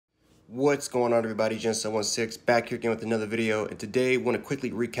What's going on, everybody? Gen716 back here again with another video, and today I want to quickly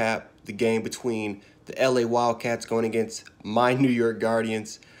recap the game between the LA Wildcats going against my New York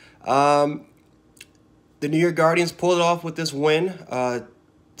Guardians. The New York Guardians pulled it off with this win,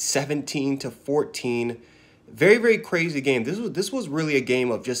 17-14. Very, very crazy game. This was really a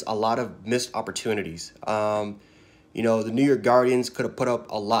game of just a lot of missed opportunities. The New York Guardians could have put up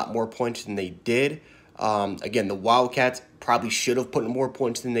a lot more points than they did. Again, the Wildcats probably should have put more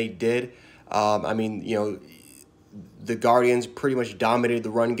points than they did. The Guardians pretty much dominated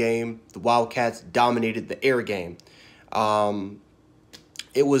the run game. The Wildcats dominated the air game.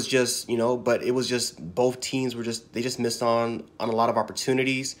 It was just, but it was just both teams they just missed on a lot of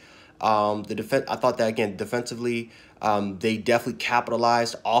opportunities. I thought that, again, defensively, they definitely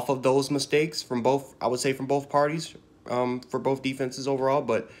capitalized off of those mistakes from both, I would say, from both parties, for both defenses overall.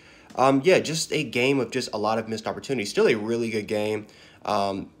 But yeah, just a game of just a lot of missed opportunities. Still a really good game.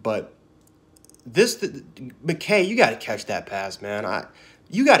 But McKay, you got to catch that pass, man.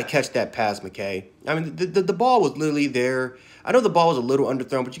 You got to catch that pass, McKay. I mean, the ball was literally there. I know the ball was a little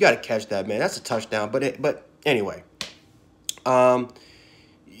underthrown, but you got to catch that, man. That's a touchdown. But anyway, the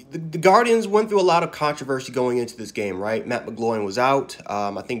Guardians went through a lot of controversy going into this game, right? Matt McGloin was out,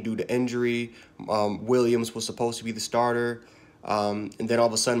 I think due to injury. Williams was supposed to be the starter. And then all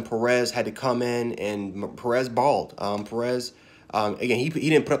of a sudden Perez had to come in, and Perez balled. Perez, again, he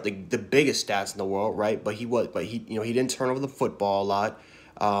didn't put up the biggest stats in the world, right? But he didn't turn over the football a lot.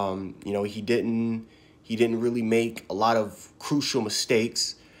 He didn't really make a lot of crucial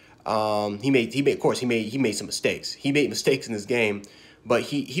mistakes. He made some mistakes. He made mistakes in this game, but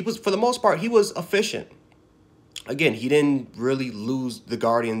he was, for the most part, he was efficient. Again, he didn't really lose the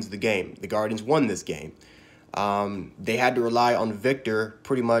Guardians the game. The Guardians won this game. They had to rely on Victor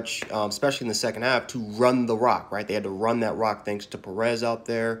pretty much, especially in the second half, to run the rock, right? They had to run that rock thanks to Perez out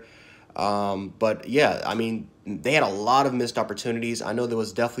there. But yeah, I mean, they had a lot of missed opportunities. I know there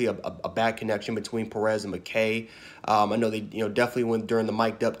was definitely a bad connection between Perez and McKay. I know they, definitely went during the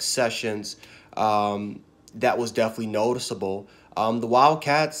mic'd up sessions. That was definitely noticeable. The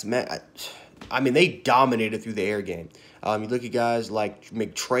Wildcats, man, I mean, they dominated through the air game. You look at guys like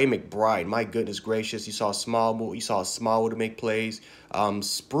Trey McBride. My goodness gracious, you saw Smallwood to make plays.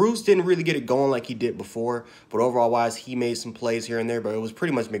 Spruce didn't really get it going like he did before, but overall wise, he made some plays here and there. But it was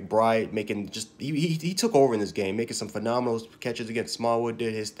pretty much McBride making he took over in this game, making some phenomenal catches against Smallwood.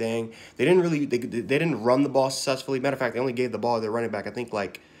 Did his thing. They didn't run the ball successfully. Matter of fact, they only gave the ball to their running back. I think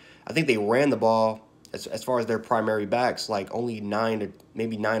they ran the ball as far as their primary backs, like only 9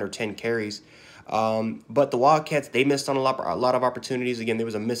 or 10 carries. But the Wildcats, they missed on a lot of opportunities. Again, there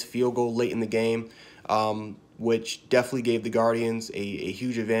was a missed field goal late in the game, which definitely gave the Guardians a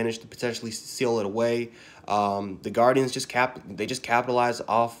huge advantage to potentially seal it away. The Guardians just capitalized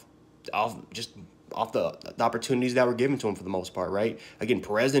off the opportunities that were given to them for the most part, right? Again,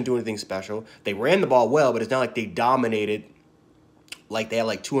 Perez didn't do anything special. They ran the ball well, but it's not like they dominated. Like they had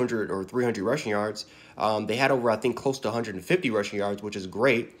like 200 or 300 rushing yards. They had over, I think, close to 150 rushing yards, which is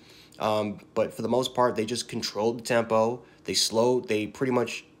great. But for the most part, they just controlled the tempo. They pretty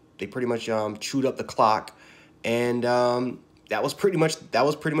much chewed up the clock, and that was pretty much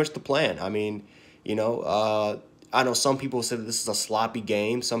the plan. I mean, I know some people said that this is a sloppy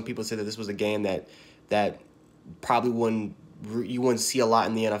game. Some people said that this was a game that probably you wouldn't see a lot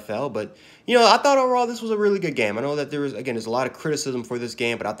in the NFL. But I thought overall this was a really good game. I know that there's a lot of criticism for this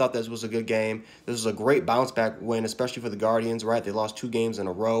game, but I thought this was a good game. This was a great bounce back win, especially for the Guardians, right? They lost 2 games in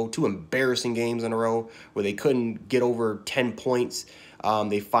a row, 2 embarrassing games in a row where they couldn't get over 10 points.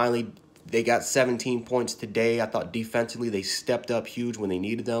 They got 17 points today. I thought defensively they stepped up huge when they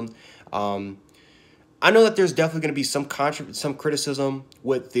needed them. I know that there's definitely going to be some criticism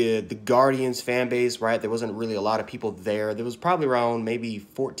with the Guardians fan base, right? There wasn't really a lot of people there. There was probably around maybe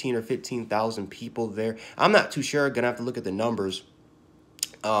 14 or 15,000 people there. I'm not too sure. Going to have to look at the numbers,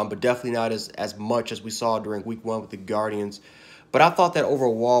 but definitely not as much as we saw during week 1 with the Guardians. But I thought that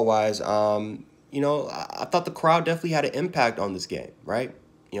overall-wise, I thought the crowd definitely had an impact on this game, right?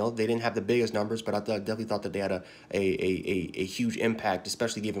 They didn't have the biggest numbers, but I definitely thought that they had a huge impact,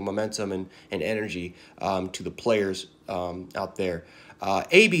 especially giving momentum and energy to the players out there.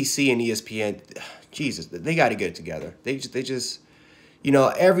 ABC and ESPN, Jesus, they got to get it together. They just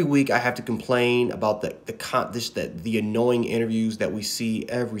every week I have to complain about the annoying interviews that we see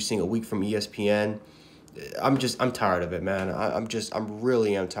every single week from ESPN. I'm tired of it, man. I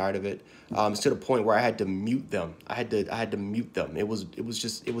really am tired of it. To the point where I had to mute them. I had to mute them. It was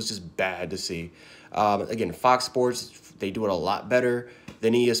just bad to see. Again, Fox Sports, they do it a lot better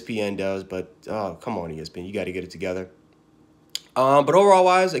than ESPN does, but come on, ESPN, you got to get it together. But overall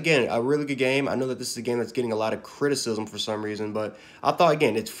wise, again, a really good game. I know that this is a game that's getting a lot of criticism for some reason, but I thought,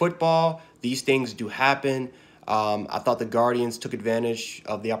 again, it's football. These things do happen. I thought the Guardians took advantage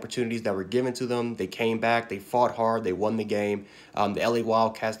of the opportunities that were given to them. They came back. They fought hard. They won the game. The LA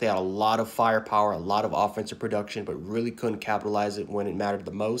Wildcats, they had a lot of firepower, a lot of offensive production, but really couldn't capitalize it when it mattered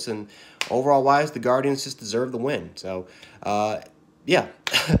the most. And overall wise, the Guardians just deserved the win. So, yeah.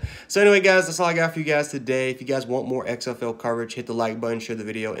 So anyway, guys, that's all I got for you guys today. If you guys want more XFL coverage, hit the like button, share the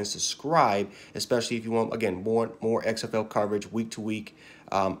video, and subscribe, especially if you want, again, more XFL coverage week to week.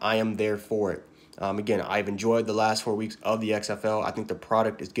 I am there for it. Again, I've enjoyed the last 4 weeks of the XFL. I think the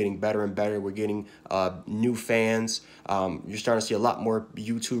product is getting better and better. We're getting new fans. You're starting to see a lot more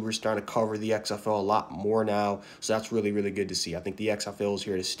YouTubers starting to cover the XFL a lot more now. So that's really, really good to see. I think the XFL is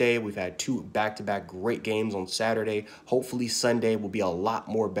here to stay. We've had 2 back-to-back great games on Saturday. Hopefully Sunday will be a lot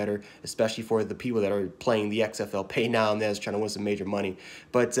more better, especially for the people that are playing the XFL pay now and then, trying to win some major money.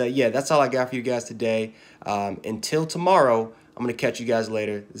 But yeah, that's all I got for you guys today. Until tomorrow, I'm going to catch you guys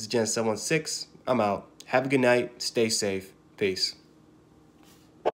later. This is Gen 716. I'm out. Have a good night. Stay safe. Peace.